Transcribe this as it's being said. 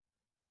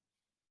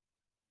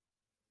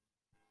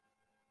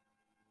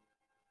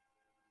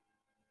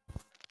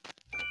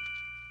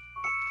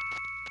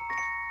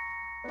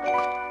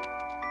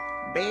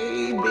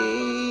Baby,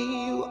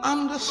 you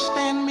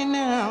understand me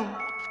now.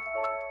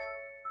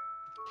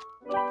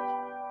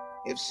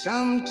 If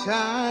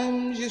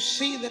sometimes you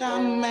see that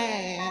I'm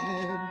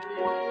mad,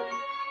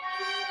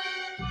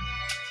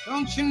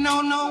 don't you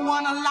know no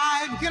one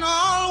alive can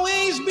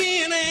always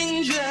be an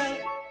angel?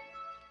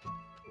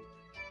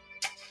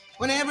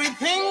 When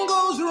everything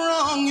goes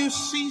wrong, you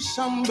see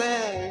some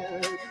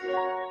bad.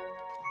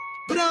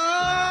 But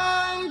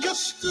I'm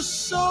just a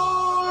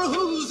soul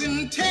whose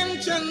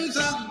intentions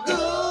are good.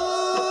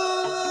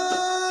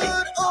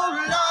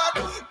 Oh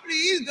Lord,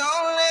 please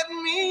don't let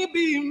me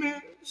be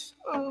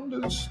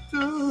misunderstood.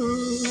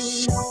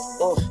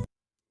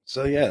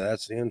 So yeah,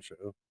 that's the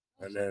intro.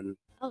 And then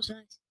That was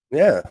nice.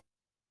 yeah.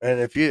 And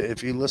if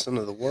you listen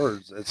to the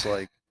words, it's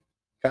like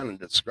kind of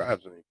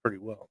describes me pretty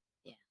well.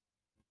 Yeah.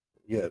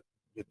 Yeah.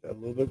 Get that a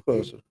little bit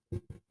closer.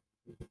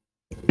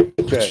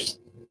 Okay.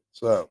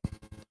 So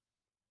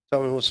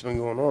tell me what's been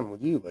going on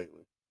with you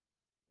lately.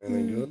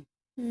 Anything Mm, good?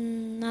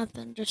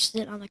 nothing. Just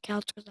sitting on the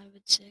couch because I've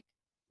been sick.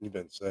 You've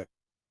been sick.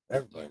 Yeah.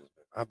 Everybody's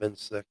been. I've been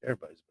sick.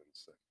 Everybody's been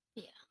sick.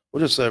 Yeah.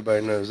 Well, just so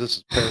everybody knows, this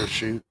is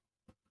Parachute,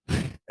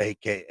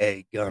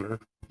 aka Gunner.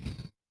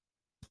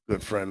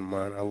 Good friend of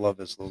mine. I love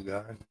this little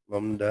guy.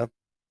 Love him to death.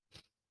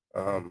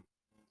 How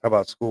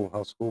about school?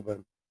 How's school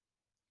been?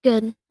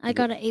 Good. I You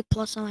get, got an A+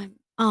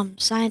 on my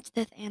science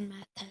test and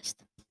math test.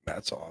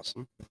 that's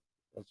awesome.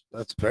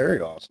 That's very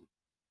awesome.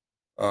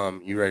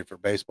 You ready for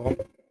baseball?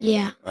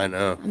 Yeah. I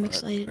know. I'm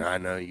excited. I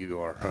know you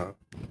are, huh?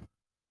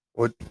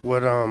 What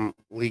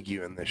league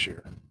you in this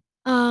year?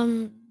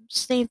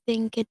 Same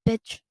thing. Kid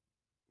pitch.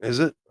 Is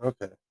it?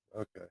 Okay.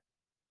 Okay.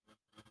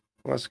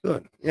 Well, that's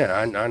good. Yeah,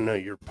 I know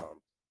you're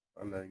pumped.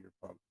 I know you're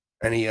pumped.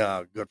 Any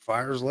good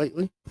fires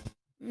lately?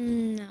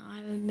 No, I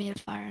haven't made a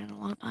fire in a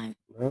long time.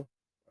 No.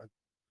 I,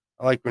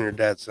 I like when your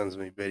dad sends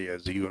me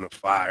videos of you in a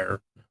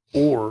fire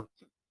or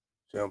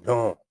jump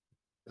on,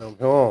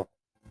 jump on.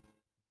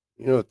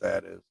 You know what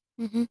that is?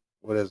 Mm-hmm.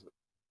 What is it?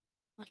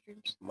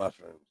 Mushrooms.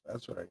 Mushrooms.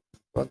 That's right.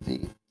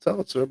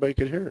 Tell it so everybody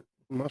could hear it.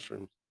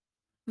 Mushrooms.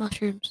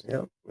 Mushrooms.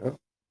 Yep. Yep.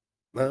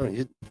 No,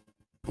 you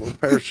little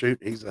parachute.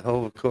 He's a hell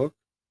of a cook.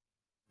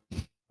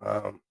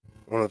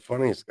 One of the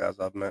funniest guys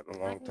I've met in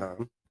a I long can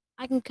time.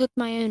 I can cook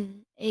my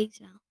own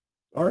eggs now.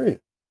 Are you?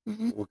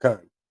 Mm-hmm. What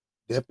kind?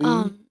 Dippy?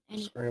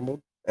 Any.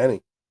 Scrambled?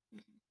 Any?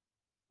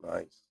 Mm-hmm.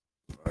 Nice.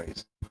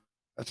 Nice.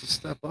 That's a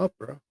step up,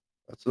 bro.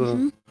 That's a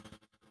Mm-hmm.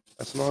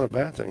 that's not a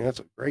bad thing. That's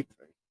a great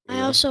thing. You I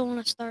know? also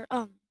want to start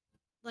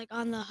like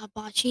on the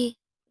hibachi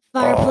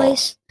Oh,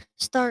 fireplace.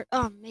 Start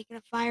making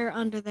a fire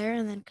under there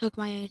and then cook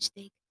my own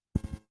steak.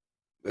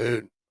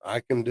 dude,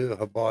 I can do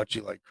hibachi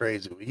like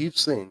crazy. What you've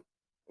seen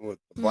with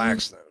the Mm-hmm.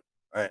 Blackstone.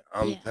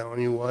 I'm Yeah.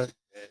 telling you what,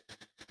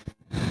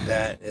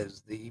 that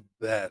is the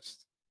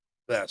best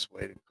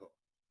way to cook.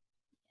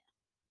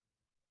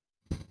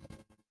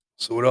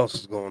 So what else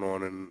is going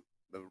on in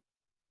the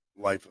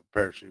life of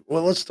Parachute?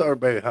 Well, let's start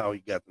about how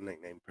you got the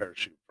nickname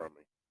Parachute from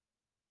me.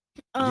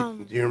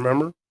 Do you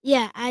remember?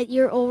 Yeah, at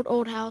your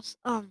old house,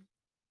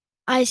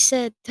 I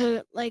said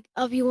to like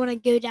if you want to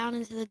go down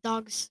into the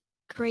dog's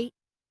crate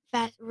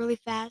really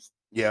fast,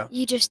 Yeah.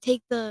 you just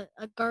take the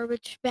a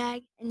garbage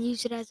bag and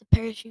use it as a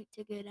parachute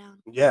to go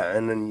down. Yeah,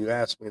 and then you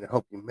asked me to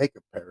help you make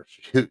a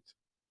parachute.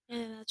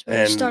 And that's when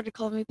you And started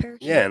calling me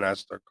parachute. yeah, and I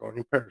start calling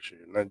you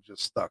Parachute, and that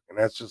just stuck. And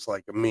that's just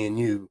like a me and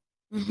you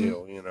Mhm.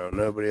 deal, you know.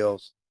 Nobody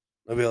else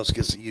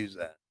gets to use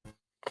that,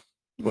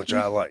 which Mhm.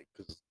 I like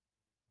because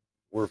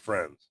we're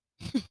friends,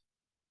 you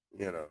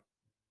know.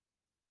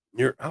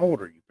 You're how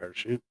old are you,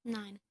 Parachute?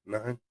 9.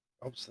 9?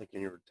 I was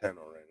thinking you were 10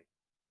 already.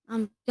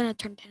 I'm gonna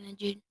turn 10 in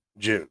June.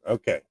 June.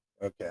 Okay.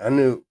 Okay. I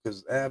knew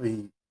because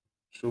Abby,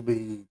 she'll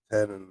be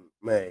 10 in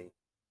May,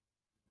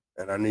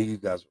 and I knew you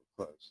guys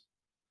were close.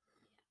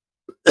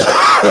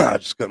 I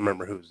just couldn't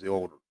remember who was the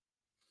older.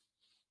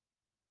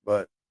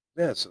 But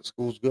yeah, so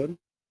school's good.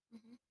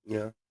 Mhm.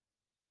 Yeah.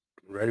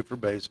 Ready for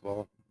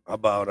baseball. How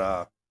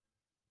about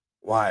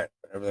Wyatt?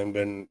 Everything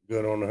been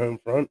good on the home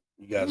front?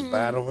 You guys Mm,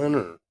 battling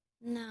or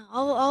no,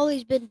 all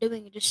he's been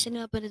doing is just sitting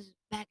up in his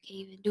back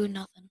cave and doing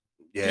nothing.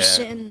 Just yeah.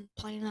 sitting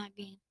playing that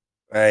game.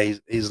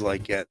 He's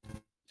like at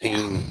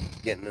Yeah.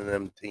 getting in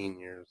them teen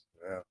years.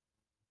 Yeah.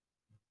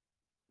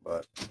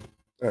 But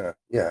yeah,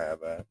 I have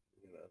that.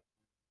 You know.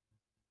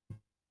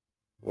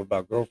 What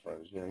about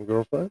girlfriends? You have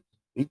girlfriends?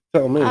 You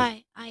tell me.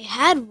 I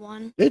had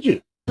one, Did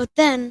you? but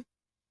then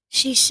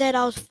she said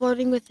I was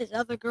flirting with this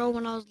other girl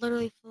when I was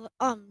literally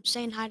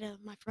saying hi to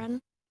my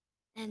friend,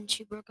 and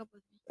she broke up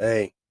with me.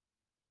 Hey,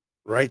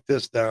 write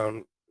this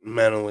down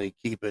mentally.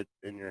 Keep it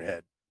in your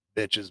head.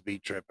 Bitches be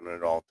tripping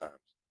at all times.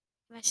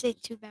 And I say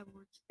two bad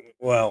words.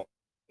 Well,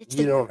 It's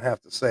you the don't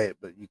have to say it,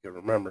 but you can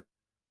remember.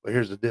 But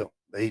here's the deal: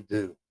 they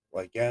do.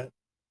 Like that,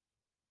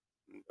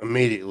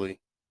 immediately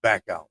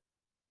back out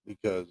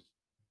because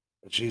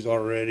she's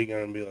already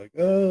gonna be like,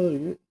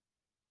 oh,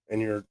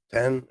 and you're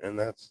 10, and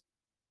that's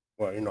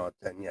well, you're not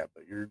 10 yet,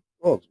 but you're.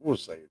 Well, we'll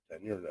say you're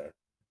 10. You're there.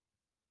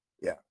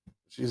 Yeah,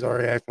 she's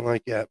already acting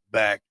like that.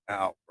 Back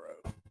out,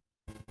 bro.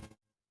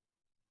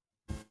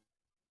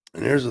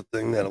 And here's the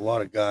thing that a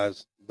lot of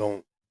guys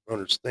don't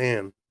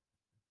understand.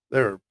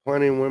 There are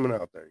plenty of women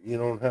out there. You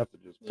don't have to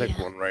just pick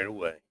Yeah. one right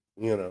away.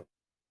 You know,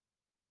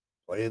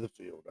 play the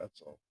field.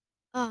 That's all.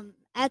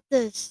 At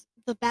the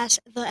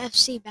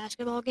FC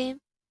basketball game,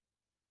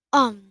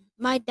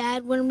 my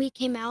dad, when we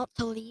came out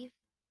to leave,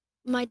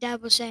 my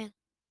dad was saying,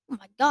 "Oh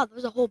my God,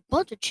 there's a whole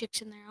bunch of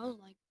chicks in there." I was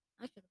like,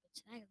 "I should have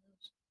been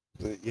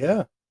snagging those."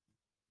 Yeah,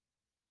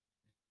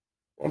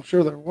 I'm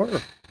sure there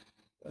were.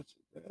 That's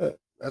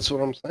that's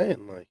what I'm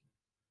saying. Like,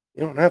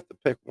 you don't have to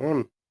pick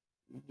one.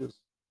 You just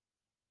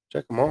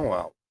check them all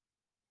out.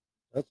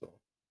 That's all.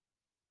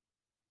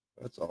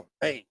 That's all.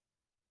 Hey,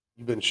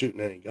 you been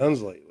shooting any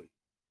guns lately?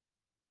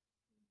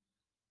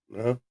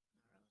 No,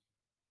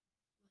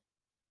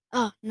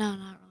 Oh no,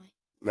 not really.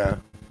 nah.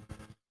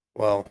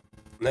 Well,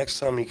 next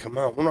time you come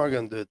out, we're not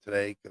gonna do it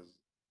today because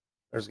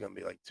there's gonna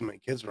be like too many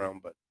kids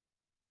around. But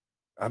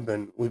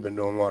we've been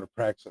doing a lot of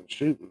practice and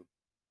shooting,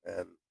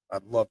 and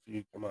I'd love for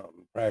you to come out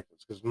and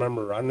practice because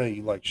remember, I know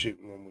you like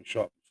shooting when we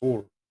shot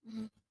before.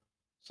 Hmm.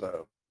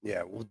 So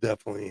yeah, we'll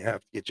definitely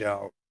have to get you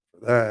out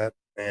for that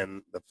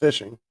and the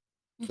fishing.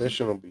 Hmm.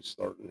 Fishing will be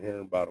starting here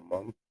in about a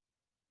month.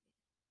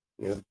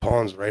 You know, the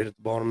pond's right at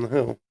the bottom of the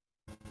hill.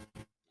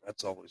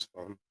 That's always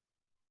fun.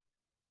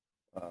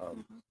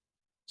 Um, Hmm.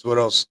 so what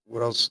else?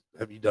 What else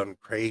have you done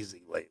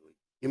crazy lately?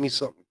 Give me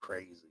something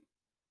crazy.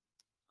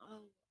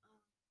 Oh,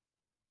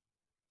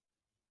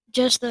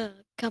 just a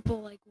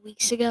couple like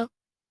weeks ago,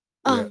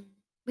 Yeah,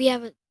 we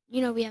have a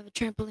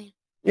trampoline.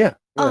 yeah,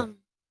 yeah. Um,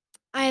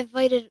 I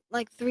invited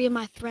like three of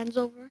my friends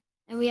over,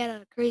 and we had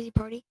a crazy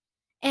party,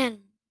 and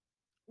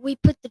we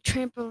put the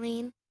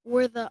trampoline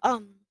where the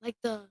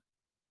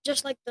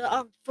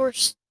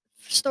first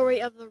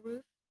story of the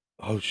roof,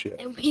 Oh shit.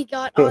 and we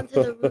got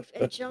onto the roof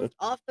and jumped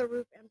off the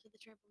roof into the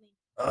trampoline.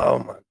 Oh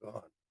my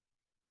god.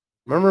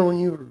 Remember when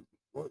you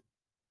were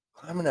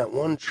climbing that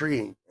one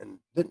tree and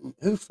didn't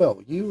who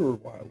fell? You or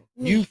Wiley?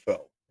 You Me.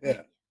 fell.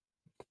 Yeah.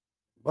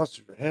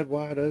 Busted your head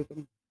wide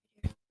open.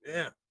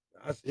 Yeah.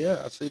 I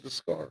see the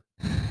scar.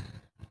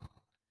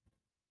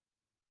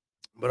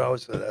 But I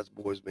always say that's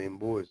boys being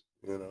boys,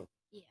 you know.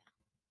 Yeah.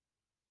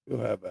 You'll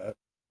have that.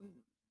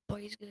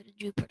 Boys go to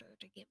Jupiter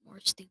to get more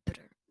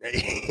stupider.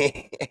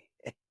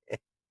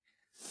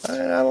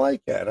 I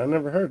like that. I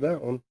never heard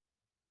that one.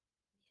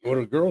 What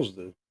do girls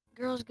do?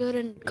 Girls go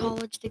to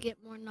college to get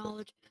more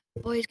knowledge.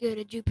 Boys go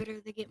to Jupiter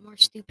to get more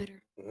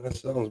stupider. That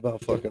sounds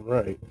about fucking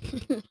right.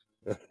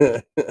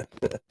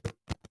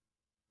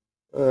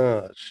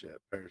 Oh shit,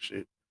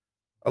 parachute.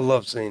 I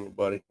love seeing you,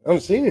 buddy. I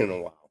haven't seen you in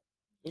a while.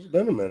 It's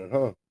been a minute,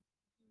 huh?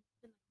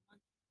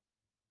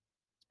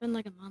 It's been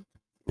like a month.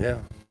 Yeah.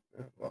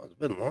 Well, it's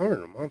been longer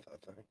than a month, I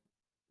think.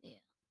 Yeah.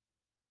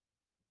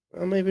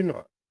 Well, maybe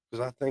not,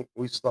 because I think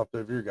we stopped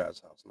over your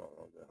guys' house not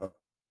long ago, huh?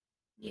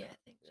 Yeah, I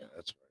think so. Yeah,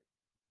 that's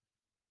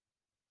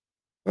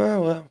right.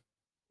 Well.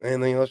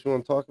 Anything else you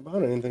want to talk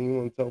about? Anything you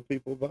want to tell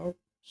people about?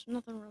 There's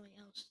nothing really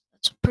else.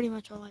 That's pretty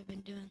much all I've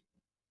been doing.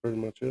 Pretty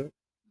much it.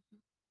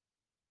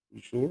 You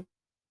sure?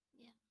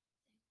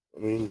 Yeah. I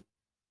mean,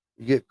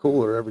 you get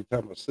cooler every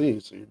time I see you,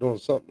 so you're doing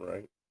something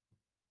right.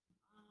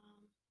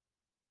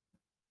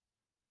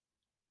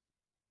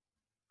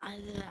 I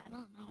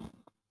don't know.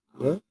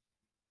 Well,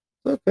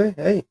 it's okay.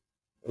 Hey,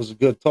 it was a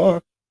good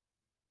talk.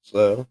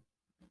 So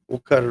we'll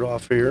cut it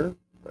off here,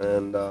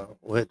 and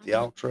we'll hit the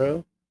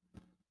outro.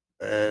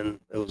 And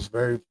it was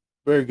very,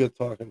 very good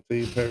talking to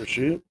you,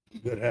 Parachute.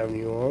 Good having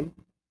you on.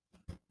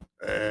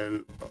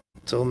 And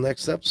until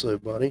next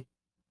episode, buddy.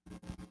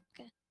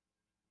 Okay.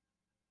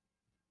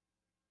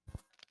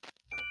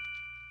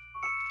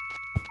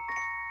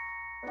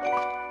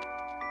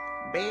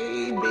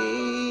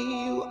 Baby,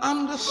 you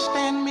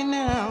understand me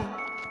now.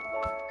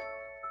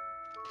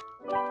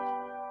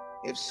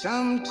 If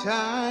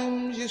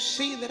sometimes you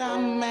see that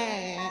I'm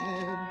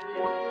mad,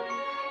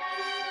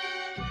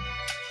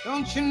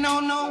 don't you know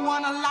no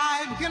one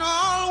alive can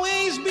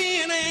always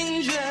be an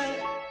angel?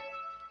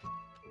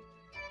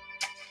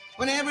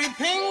 When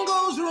everything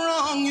goes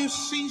wrong, you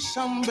see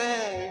some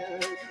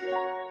bad.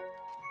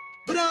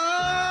 But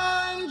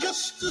I'm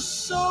just a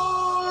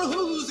soul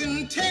who's